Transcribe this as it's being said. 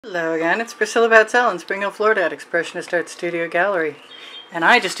Hello again, it's Priscilla Batzell in Spring Hill, Florida at Expressionist Art Studio Gallery. And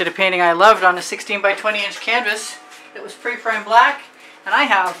I just did a painting I loved on a 16 by 20 inch canvas. It was pre-primed black, and I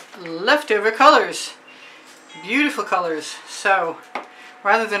have leftover colors. Beautiful colors. So,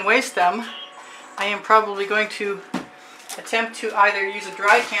 rather than waste them, I am probably going to attempt to either use a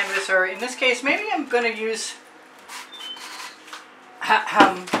dry canvas, or in this case, maybe I'm going to use...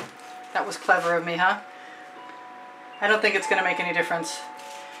 that was clever of me, huh? I don't think it's going to make any difference.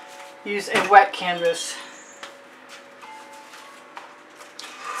 Use a wet canvas.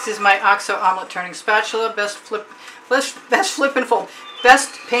 This is my OXO omelet turning spatula. Best flip and fold.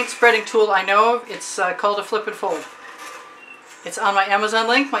 Best paint spreading tool I know of. It's called a flip and fold. It's on my Amazon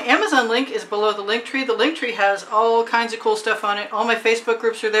link. My Amazon link is below the link tree. The link tree has all kinds of cool stuff on it. All my Facebook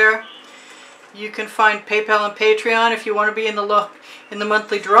groups are there. You can find PayPal and Patreon if you want to be in the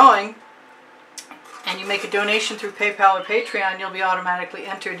monthly drawing. And you make a donation through PayPal or Patreon, you'll be automatically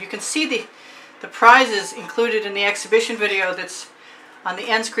entered. You can see the prizes included in the exhibition video that's on the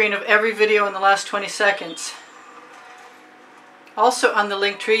end screen of every video in the last 20 seconds. Also on the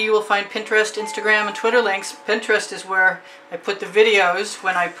link tree you will find Pinterest, Instagram, and Twitter links. Pinterest is where I put the videos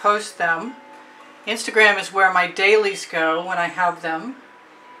when I post them. Instagram is where my dailies go when I have them.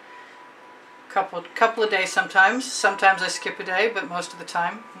 Couple of days sometimes. Sometimes I skip a day, but most of the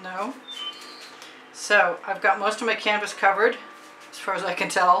time, no. So, I've got most of my canvas covered, as far as I can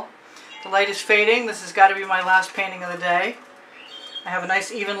tell. The light is fading. This has got to be my last painting of the day. I have a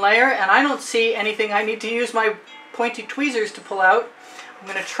nice even layer, and I don't see anything I need to use my pointy tweezers to pull out. I'm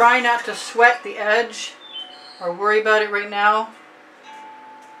going to try not to sweat the edge or worry about it right now.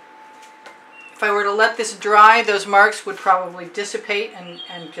 If I were to let this dry, those marks would probably dissipate and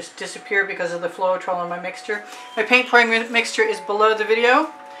just disappear because of the Floetrol in my mixture. My paint pouring mixture is below the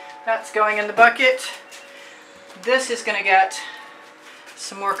video. That's going in the bucket. This is going to get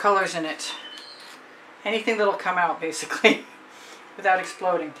some more colors in it. Anything that'll come out, basically, without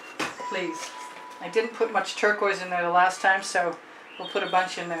exploding. Please. I didn't put much turquoise in there the last time, so we'll put a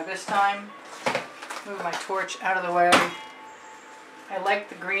bunch in there this time. Move my torch out of the way. I liked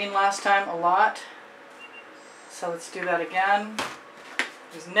the green last time a lot, so let's do that again.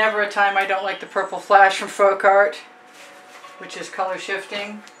 There's never a time I don't like the purple flash from Folk Art, which is color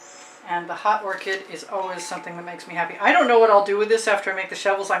shifting. And the hot orchid is always something that makes me happy. I don't know what I'll do with this after I make the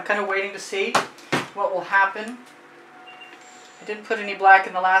shovels. I'm kind of waiting to see what will happen. I didn't put any black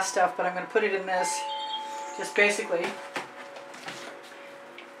in the last stuff, but I'm going to put it in this just basically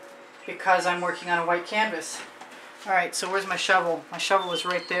because I'm working on a white canvas. Alright, so where's my shovel? My shovel is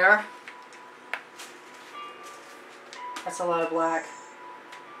right there. That's a lot of black.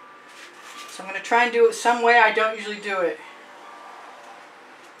 So I'm going to try and do it some way I don't usually do it.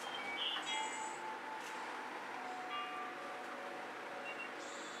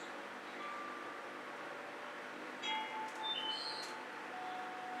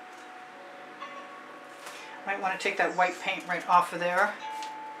 Might want to take that white paint right off of there.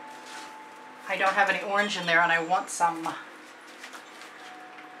 I don't have any orange in there and I want some. I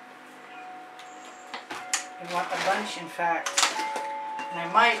want a bunch, in fact. And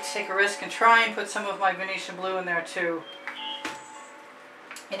I might take a risk and try and put some of my Venetian blue in there too.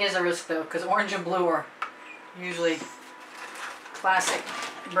 It is a risk though, because orange and blue are usually classic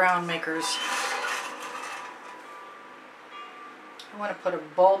brown makers. I want to put a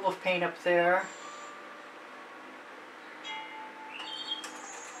bulb of paint up there.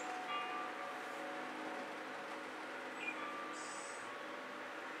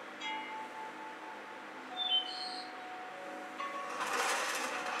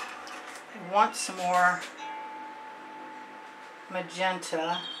 I want some more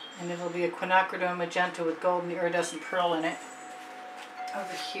magenta, and it'll be a quinacridone magenta with golden iridescent pearl in it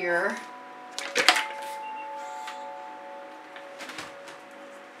over here.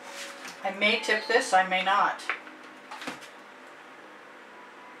 I may tip this, I may not.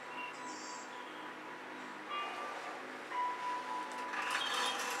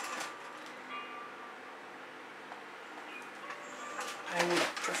 I would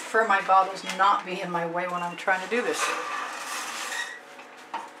prefer my bottles not be in my way when I'm trying to do this.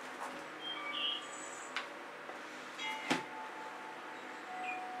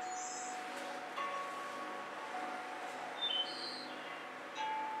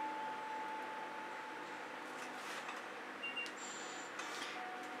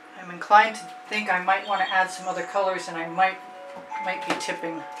 I'm inclined to think I might want to add some other colors, and I might be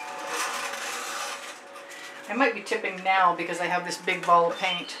tipping. I might be tipping now because I have this big ball of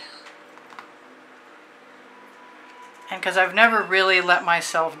paint. And because I've never really let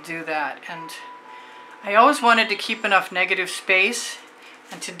myself do that. And I always wanted to keep enough negative space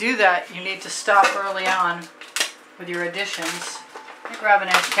And to do that, you need to stop early on with your additions. I grab an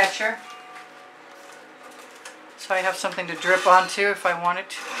edge catcher so I have something to drip onto if I want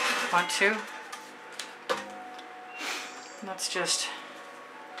to. Let's just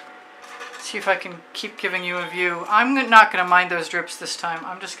see if I can keep giving you a view. I'm not going to mind those drips this time.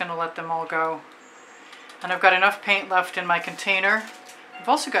 I'm just going to let them all go. And I've got enough paint left in my container. I've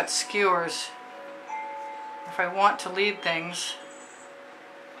also got skewers. If I want to lead things,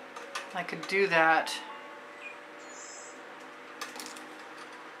 I could do that.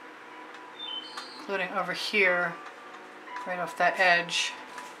 Including over here, right off that edge.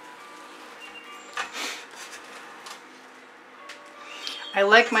 I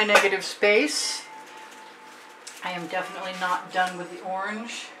like my negative space. I am definitely not done with the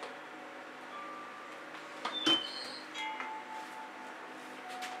orange.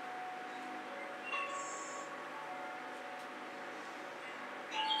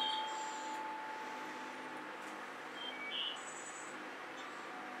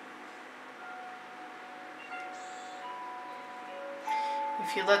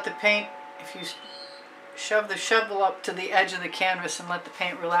 If you let the paint, if you shove the shovel up to the edge of the canvas and let the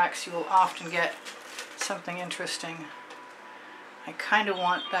paint relax, you will often get something interesting. I kind of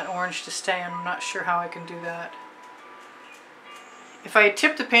want that orange to stay, and I'm not sure how I can do that. If I had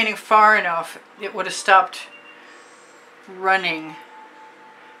tipped the painting far enough, it would have stopped running.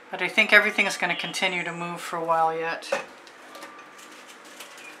 But I think everything is going to continue to move for a while yet.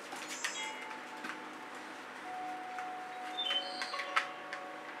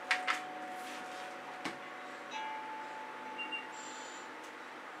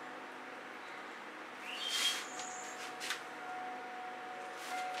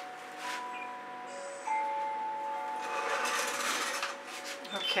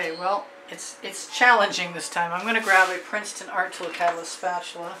 Okay, well, it's challenging this time. I'm going to grab a Princeton Art Tool Catalyst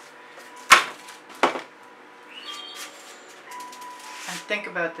spatula and think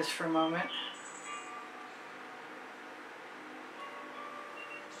about this for a moment.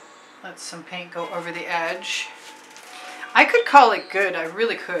 Let some paint go over the edge. I could call it good, I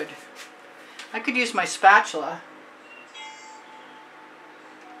really could. I could use my spatula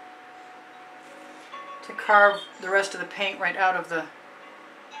to carve the rest of the paint right out of the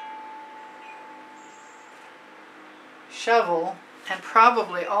shovel, and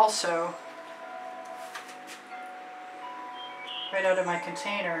probably also right out of my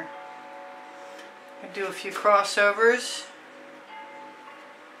container. I do a few crossovers.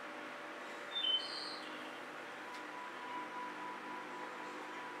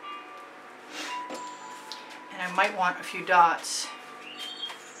 And I might want a few dots.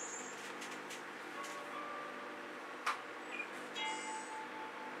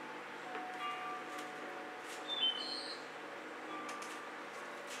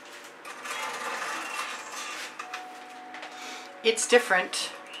 It's different.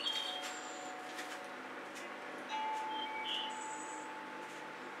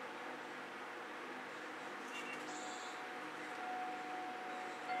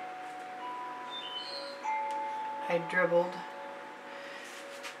 I dribbled.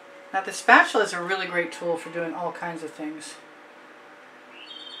 Now the spatula is a really great tool for doing all kinds of things,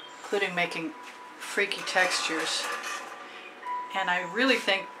 including making freaky textures. And I really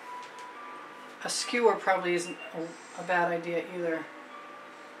think a skewer probably isn't a bad idea either.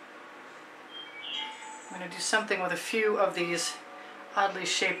 I'm going to do something with a few of these oddly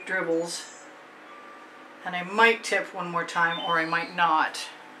shaped dribbles, and I might tip one more time, or I might not.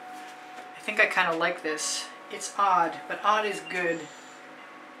 I think I kind of like this. It's odd, but odd is good,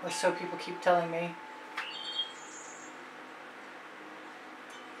 or so people keep telling me.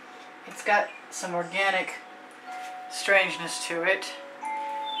 It's got some organic strangeness to it.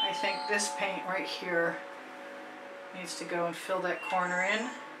 I think this paint right here needs to go and fill that corner in.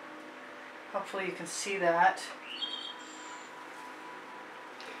 Hopefully you can see that.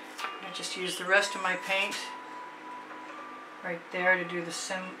 I just use the rest of my paint right there to do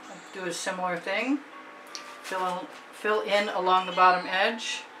a similar thing. Fill in along the bottom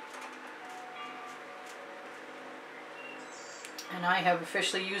edge. And I have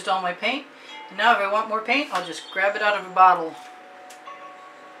officially used all my paint. And now if I want more paint, I'll just grab it out of a bottle.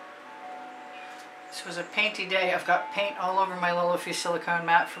 This was a painty day. I've got paint all over my Lillifee silicone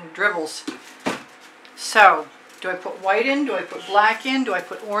mat from dribbles. So, do I put white in? Do I put black in? Do I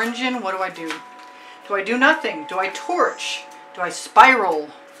put orange in? What do I do? Do I do nothing? Do I torch? Do I spiral?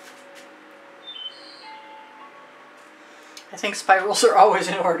 I think spirals are always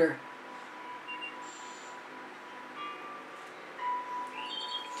in order.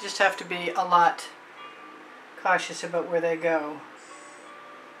 You just have to be a lot cautious about where they go.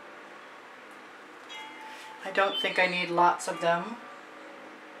 I don't think I need lots of them.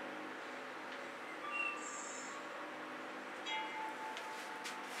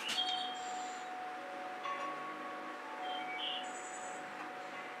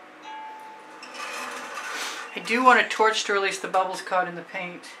 I do want a torch to release the bubbles caught in the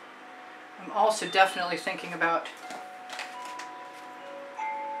paint. I'm also definitely thinking about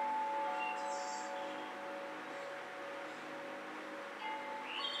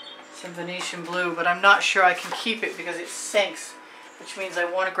some Venetian blue, but I'm not sure I can keep it because it sinks, which means I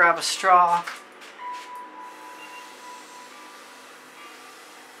want to grab a straw.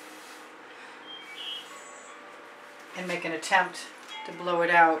 And make an attempt to blow it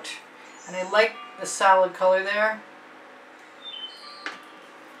out. And I like the solid color there.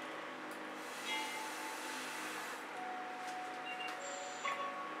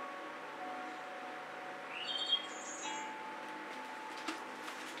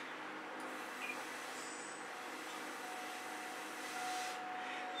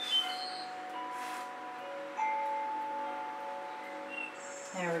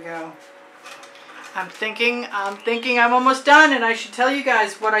 There we go. I'm thinking I'm almost done, and I should tell you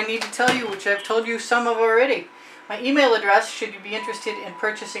guys what I need to tell you, which I've told you some of already. My email address, should you be interested in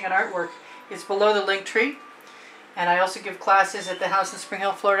purchasing an artwork, is below the link tree. And I also give classes at the house in Spring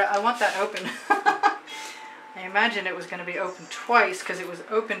Hill, Florida. I want that open. I imagined it was going to be open twice because it was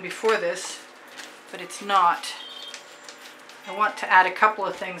open before this, but it's not. I want to add a couple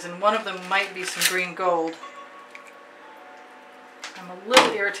of things, and one of them might be some green gold. I'm a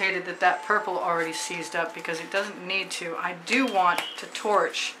little irritated that that purple already seized up because it doesn't need to. I do want to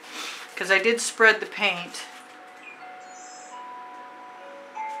torch because I did spread the paint.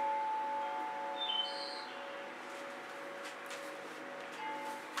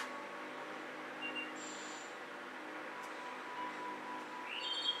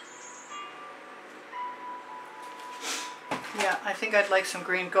 Yeah, I think I'd like some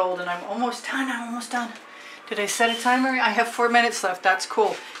green gold, and I'm almost done. Did I set a timer? I have 4 minutes left. That's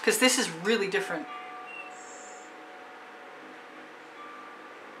cool, because this is really different.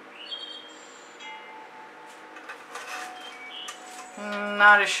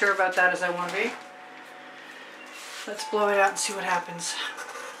 Not as sure about that as I want to be. Let's blow it out and see what happens.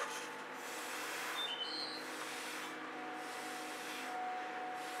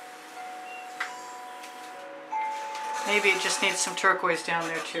 Maybe it just needs some turquoise down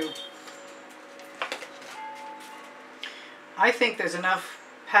there too. I think there's enough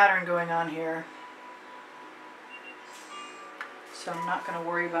pattern going on here, so I'm not going to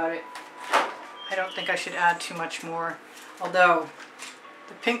worry about it. I don't think I should add too much more, although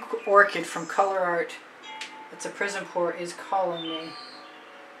the pink orchid from Color Art, it's a prism pour, is calling me.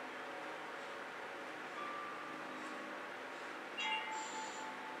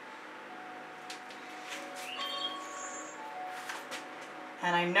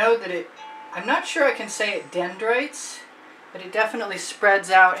 And I know that I'm not sure I can say it dendrites, but it definitely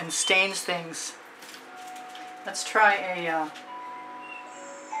spreads out and stains things. Let's try a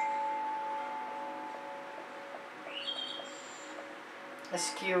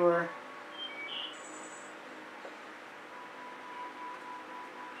skewer.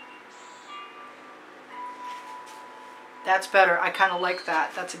 That's better. I kind of like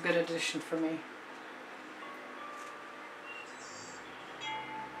that. That's a good addition for me.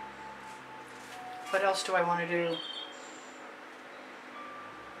 What else do I want to do?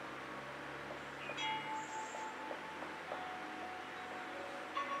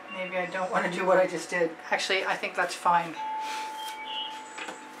 Maybe I don't want to do what I just did. Actually, I think that's fine.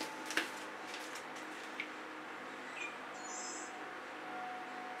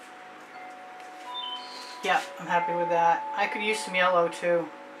 Yeah, I'm happy with that. I could use some yellow too.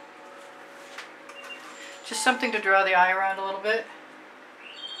 Just something to draw the eye around a little bit.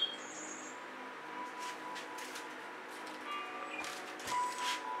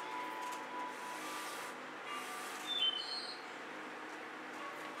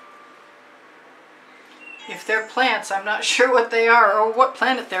 If they're plants, I'm not sure what they are or what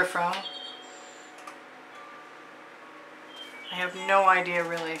planet they're from. I have no idea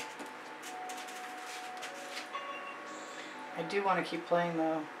really. I do want to keep playing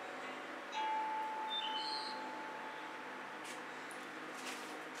though.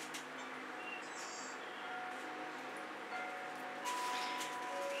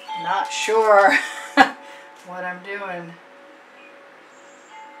 Not sure what I'm doing.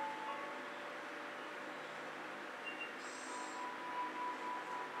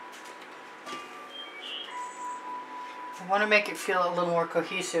 I want to make it feel a little more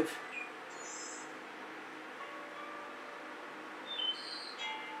cohesive.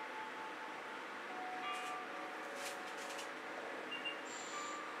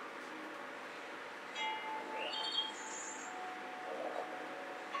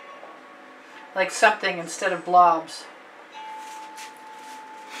 like something instead of blobs.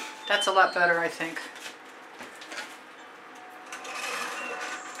 That's a lot better, I think.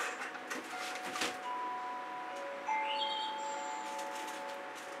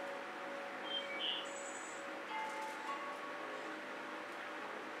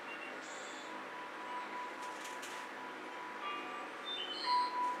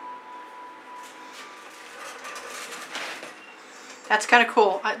 That's kind of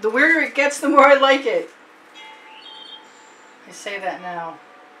cool. The weirder it gets, the more I like it. I say that now.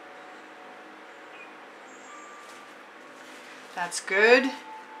 That's good.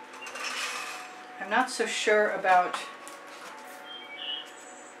 I'm not so sure about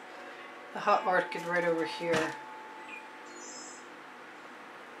the hot orchid right over here.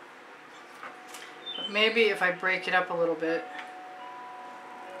 But maybe if I break it up a little bit.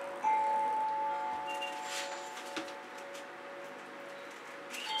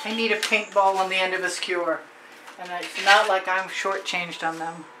 I need a paintball on the end of a skewer, and it's not like I'm shortchanged on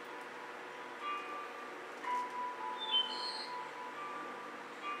them.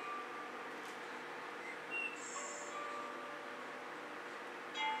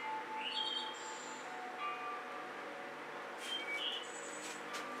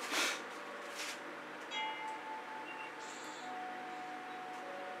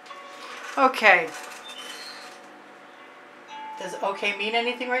 Okay. Does okay mean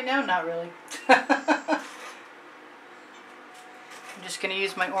anything right now? Not really. I'm just going to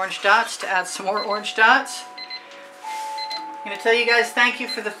use my orange dots to add some more orange dots. I'm going to tell you guys thank you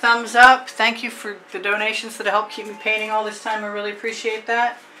for the thumbs up. Thank you for the donations that help keep me painting all this time. I really appreciate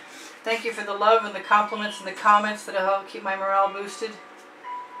that. Thank you for the love and the compliments and the comments that help keep my morale boosted.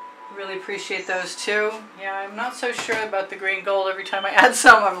 Really appreciate those too. Yeah, I'm not so sure about the green gold. Every time I add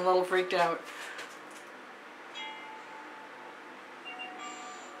some, I'm a little freaked out.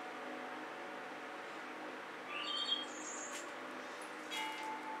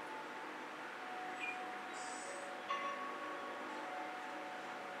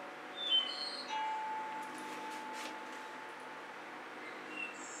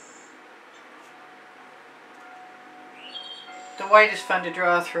 The white is fun to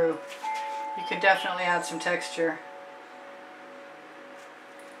draw through. You can definitely add some texture.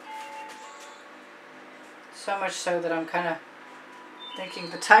 So much so that I'm kind of thinking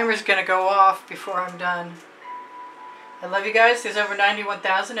the timer's going to go off before I'm done. I love you guys. There's over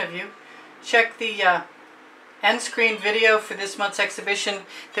 91,000 of you. Check the end screen video for this month's exhibition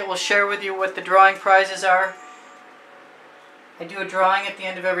that will share with you what the drawing prizes are. I do a drawing at the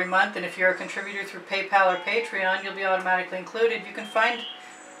end of every month, and if you're a contributor through PayPal or Patreon, you'll be automatically included. You can find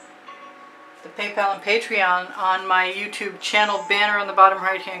the PayPal and Patreon on my YouTube channel banner on the bottom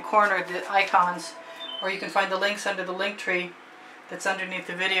right-hand corner, the icons, or you can find the links under the link tree that's underneath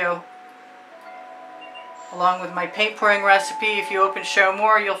the video. Along with my paint pouring recipe, if you open Show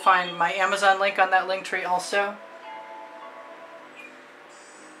More, you'll find my Amazon link on that link tree also.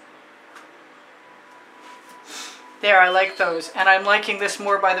 There, I like those, and I'm liking this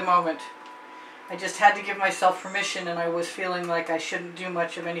more by the moment. I just had to give myself permission, and I was feeling like I shouldn't do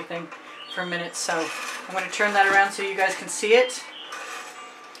much of anything for a minute, so I'm going to turn that around so you guys can see it,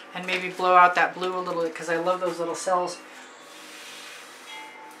 and maybe blow out that blue a little bit, because I love those little cells.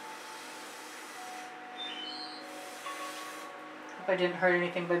 Hope I didn't hurt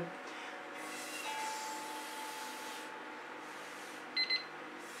anything, but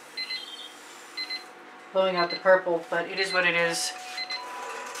blowing out the purple, but it is what it is.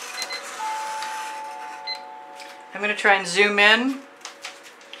 I'm going to try and zoom in.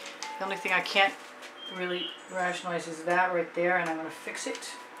 The only thing I can't really rationalize is that right there, and I'm going to fix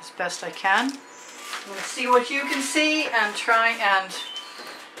it as best I can. I'm going to see what you can see and try and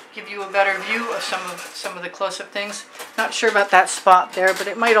give you a better view of some of the close-up things. Not sure about that spot there, but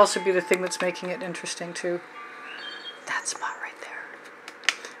it might also be the thing that's making it interesting too. That spot right there.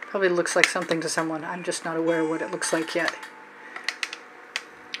 Probably looks like something to someone. I'm just not aware of what it looks like yet.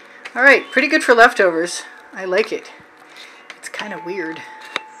 Alright, pretty good for leftovers. I like it. It's kind of weird.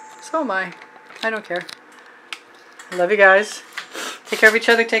 So am I. I don't care. I love you guys. Take care of each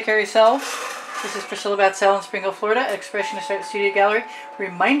other. Take care of yourselves. This is Priscilla Batzell in Springville, Florida, at Expressionist Art Studio Gallery,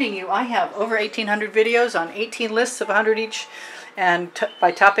 reminding you I have over 1,800 videos on 18 lists of 100 each, and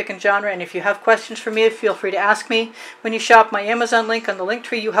by topic and genre. And if you have questions for me, feel free to ask me. When you shop, my Amazon link on the link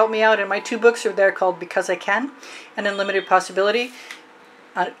tree, you help me out, and my 2 books are there called Because I Can and Unlimited Possibilities,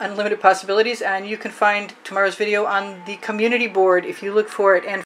 and you can find tomorrow's video on the community board if you look for it. And